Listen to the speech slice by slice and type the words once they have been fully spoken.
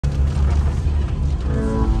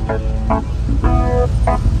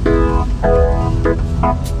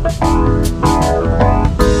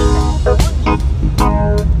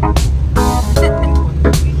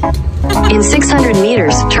In 600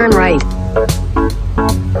 meters, turn right.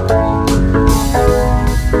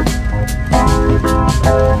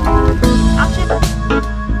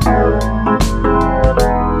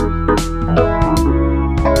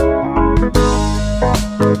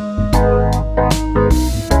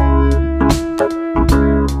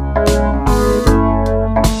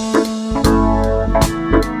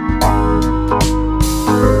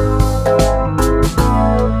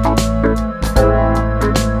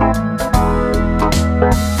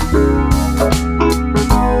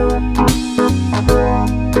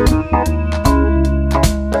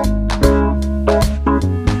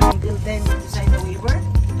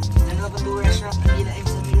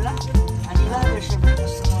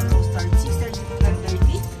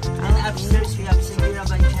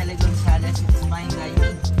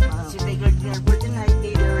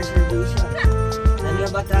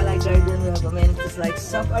 Like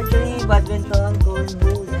soft archery, badminton,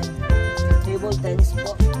 cornhole, and table tennis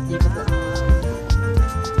po. Dito po.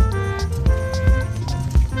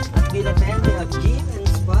 At Villa 10, we have gym and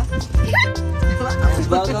spa. And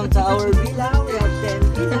welcome to our villa. We have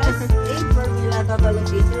 10 villas, 8 per villa, total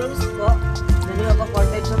of 8 rooms po. Then we have a 4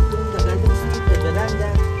 types of room, the garden suite, the veranda,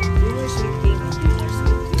 junior suite king, and junior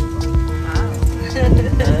suite queen po. Wow.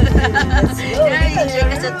 Let's go.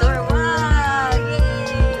 Take us a tour.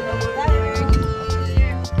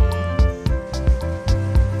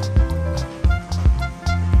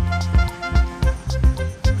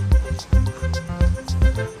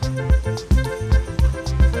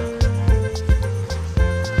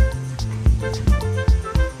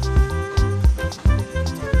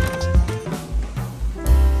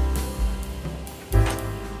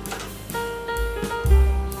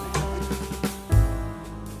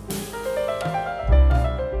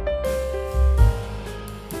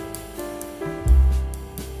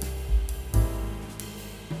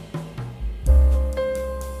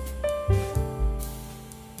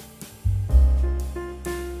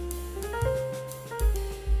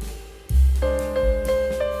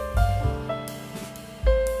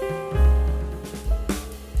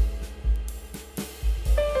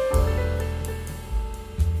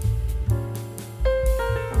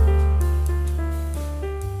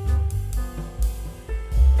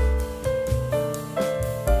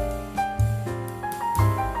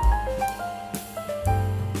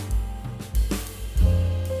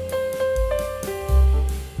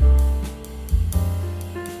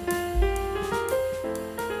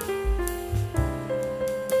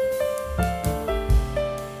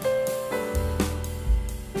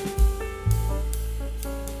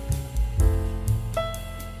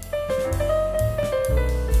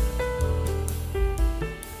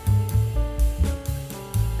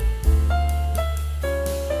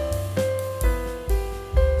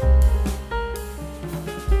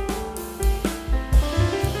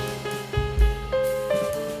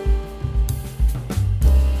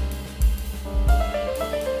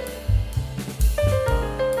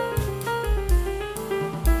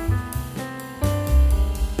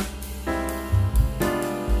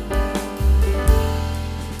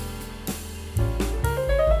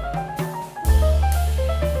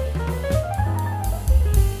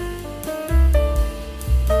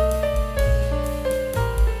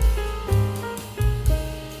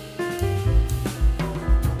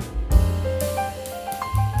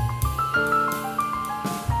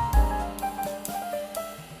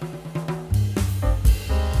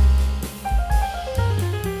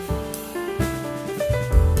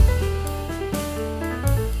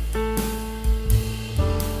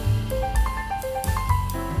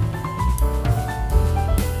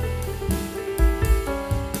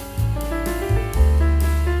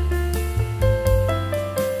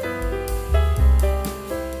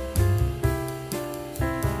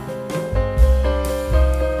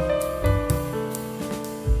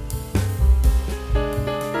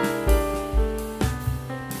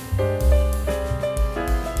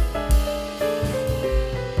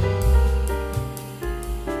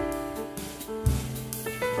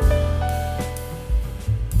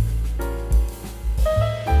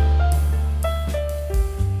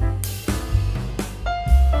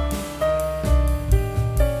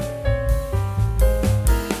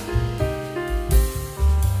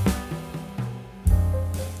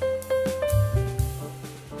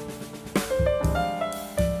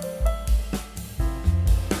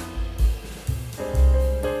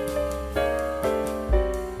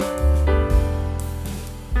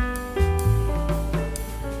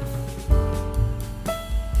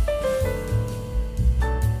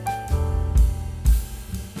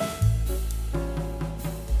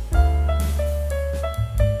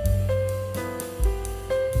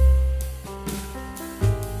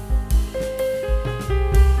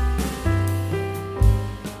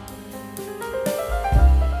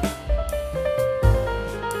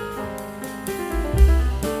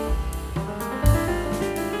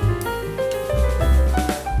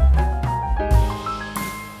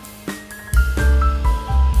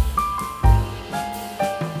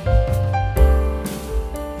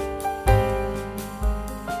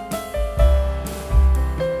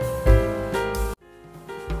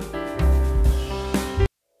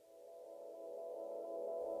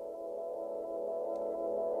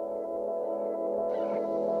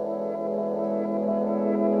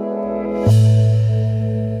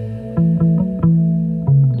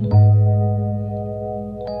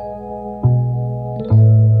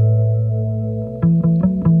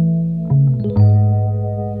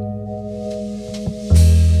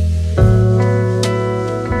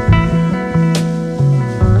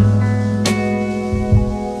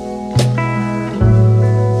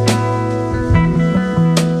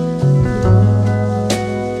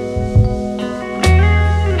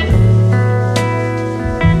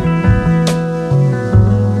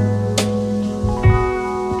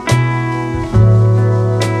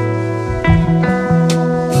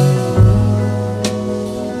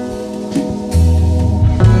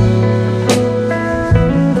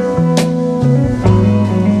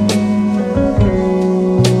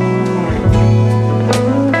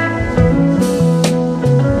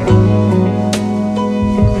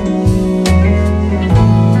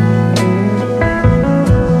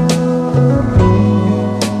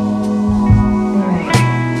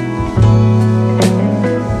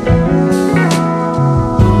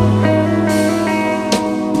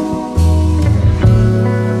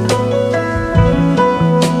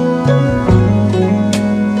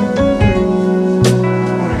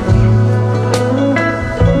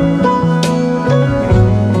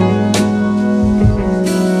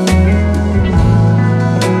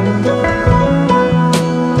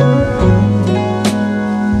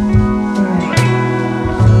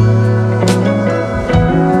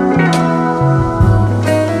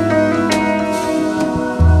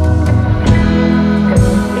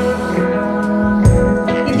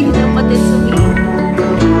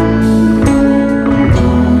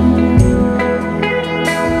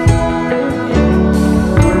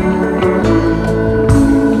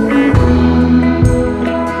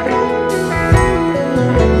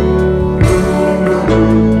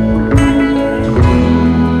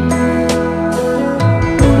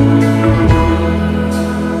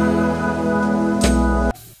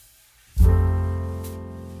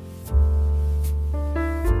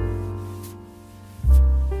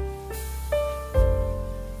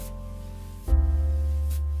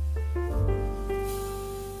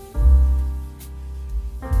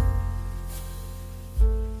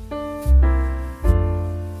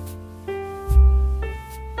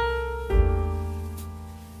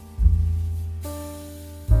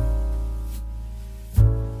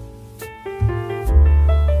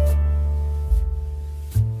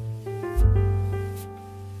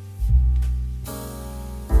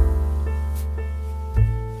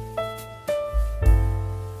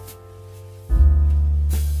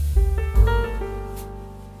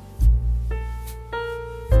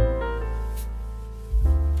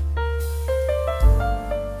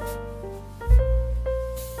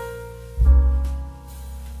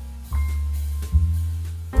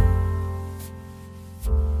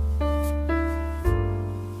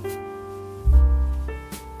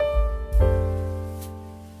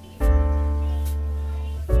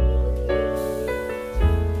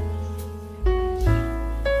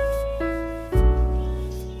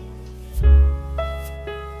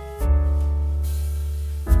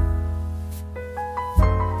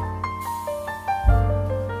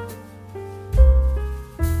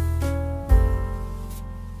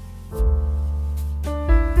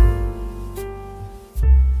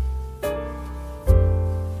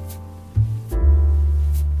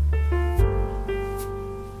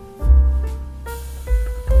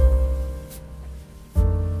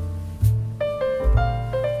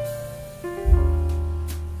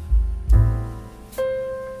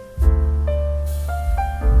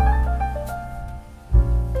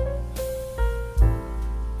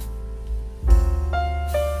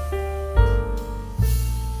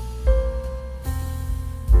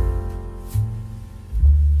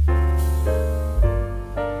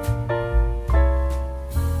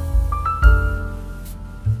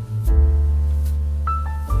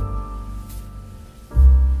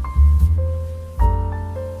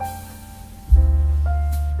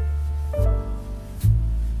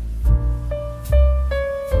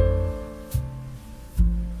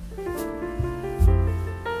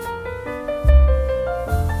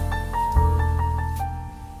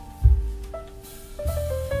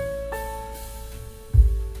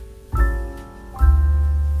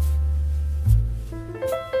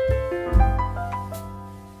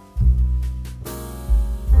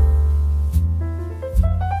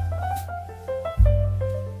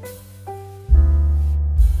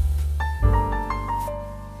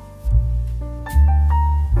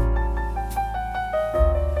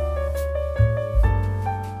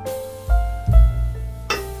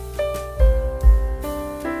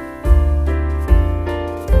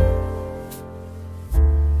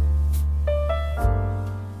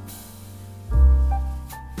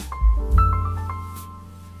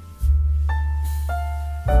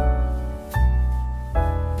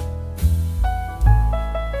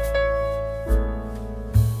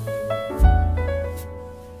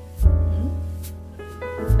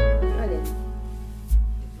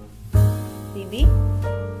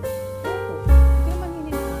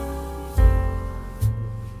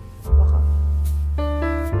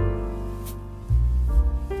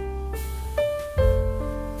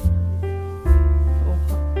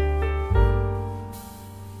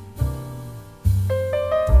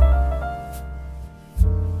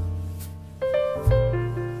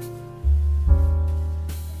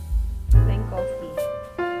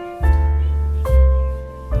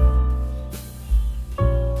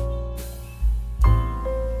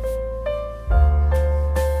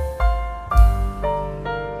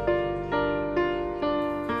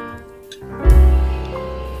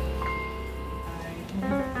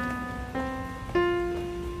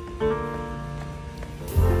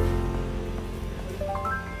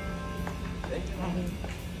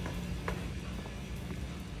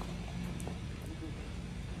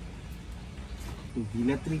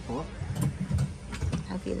 Villa 3 po.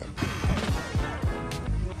 Villa.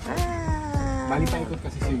 Bali paikot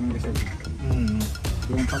kasi sir yung resort.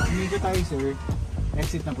 Yung pag umigo tayo sir,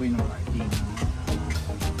 exit na po yun ng parking.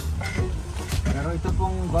 Pero ito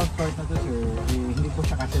pong golf cart na to sir, hindi po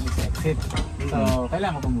siya kasi sa exit. So,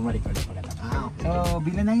 kailangan ko pong bumalik ulit pagkatapos. So,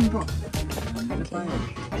 Villa 9 po.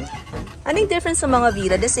 Anong difference sa mga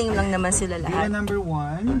villa? The same lang naman sila lahat. Villa number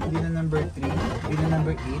 1, Villa number 3, Villa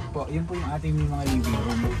number 8 po. Yun po yung ating mga living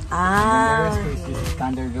room. Ah, And the rest is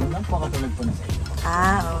standard room lang po, katulad po na sa ito.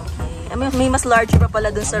 Ah, okay. May mas larger pa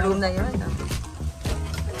pala dun sa room na yun.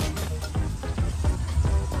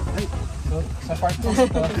 Ay, so, sa part po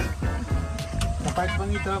ito, sa part po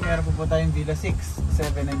nito, meron po tayong Villa 6,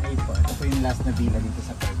 7, and 8 po. Ito po yung last na villa dito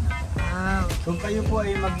sa part na ito. Ah, okay. Kung kayo po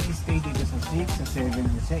ay mag-i-stay dito sa 6, sa 7,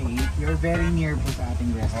 or sa 8, you're very near po sa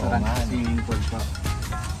ating restaurant at swimming pool po.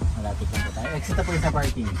 Malapit lang po tayo. Exit na po yung sa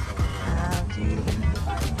parking. So, okay. Po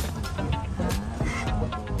tayo.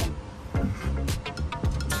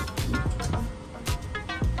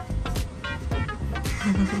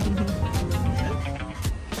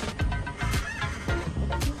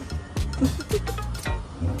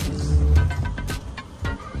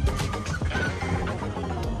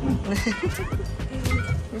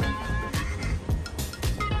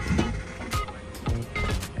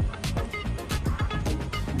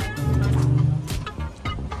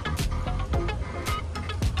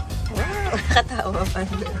 Nakatawa pa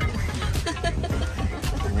rin.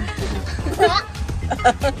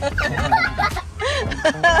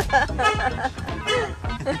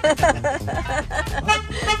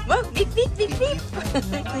 Wag, bip, bip, bip, bip.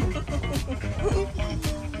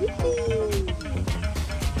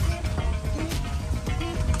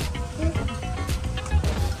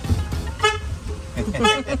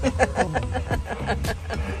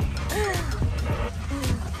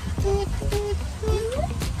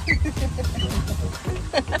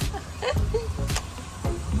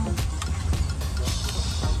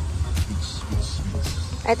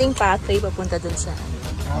 I think pathway papunta dun sa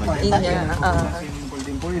Inya. Swimming pool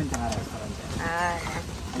din po yun, tsaka restaurant.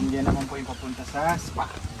 Hindi naman po yung papunta sa spa.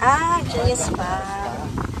 Dyan yung spa.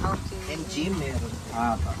 Okay. And gym meron.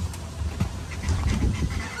 Pa.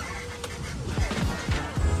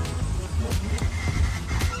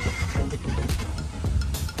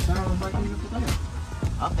 So, parking na po tayo.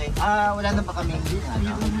 Okay. Wala na pa kami din,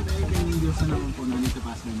 ano? Yung Diyos na naman po na nito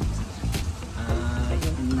pass na yung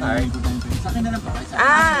Yung card. Sa akin na lang po.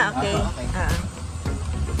 Okay.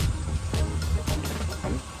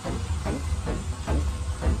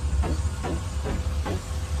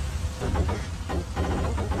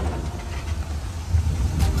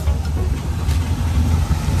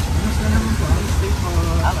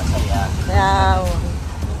 Masaya. Wow.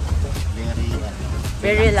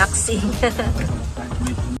 Very relaxing.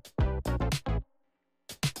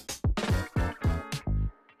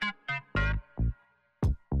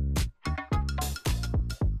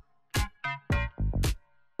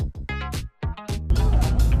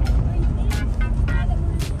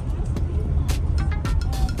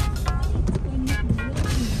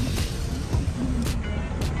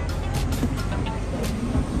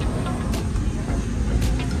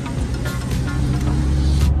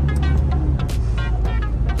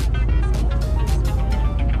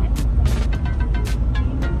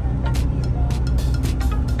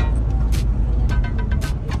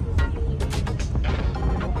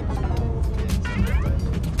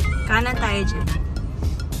 Kanan tayo dyan.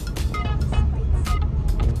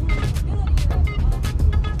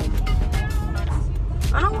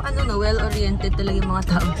 Parang well-oriented talaga yung mga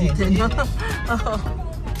tao dito, no? Oo.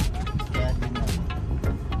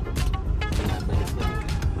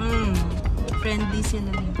 Friendly sila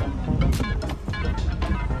dito.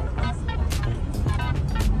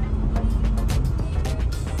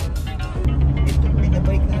 Ito,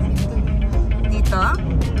 pinabike namin ito. Dito?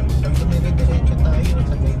 Pag tumire-diretso tayo,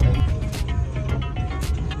 Tagaytay.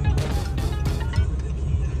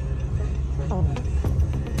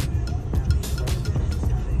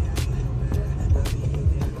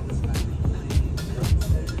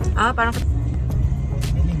 Parang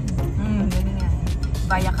galing nga.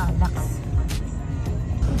 Via Calax.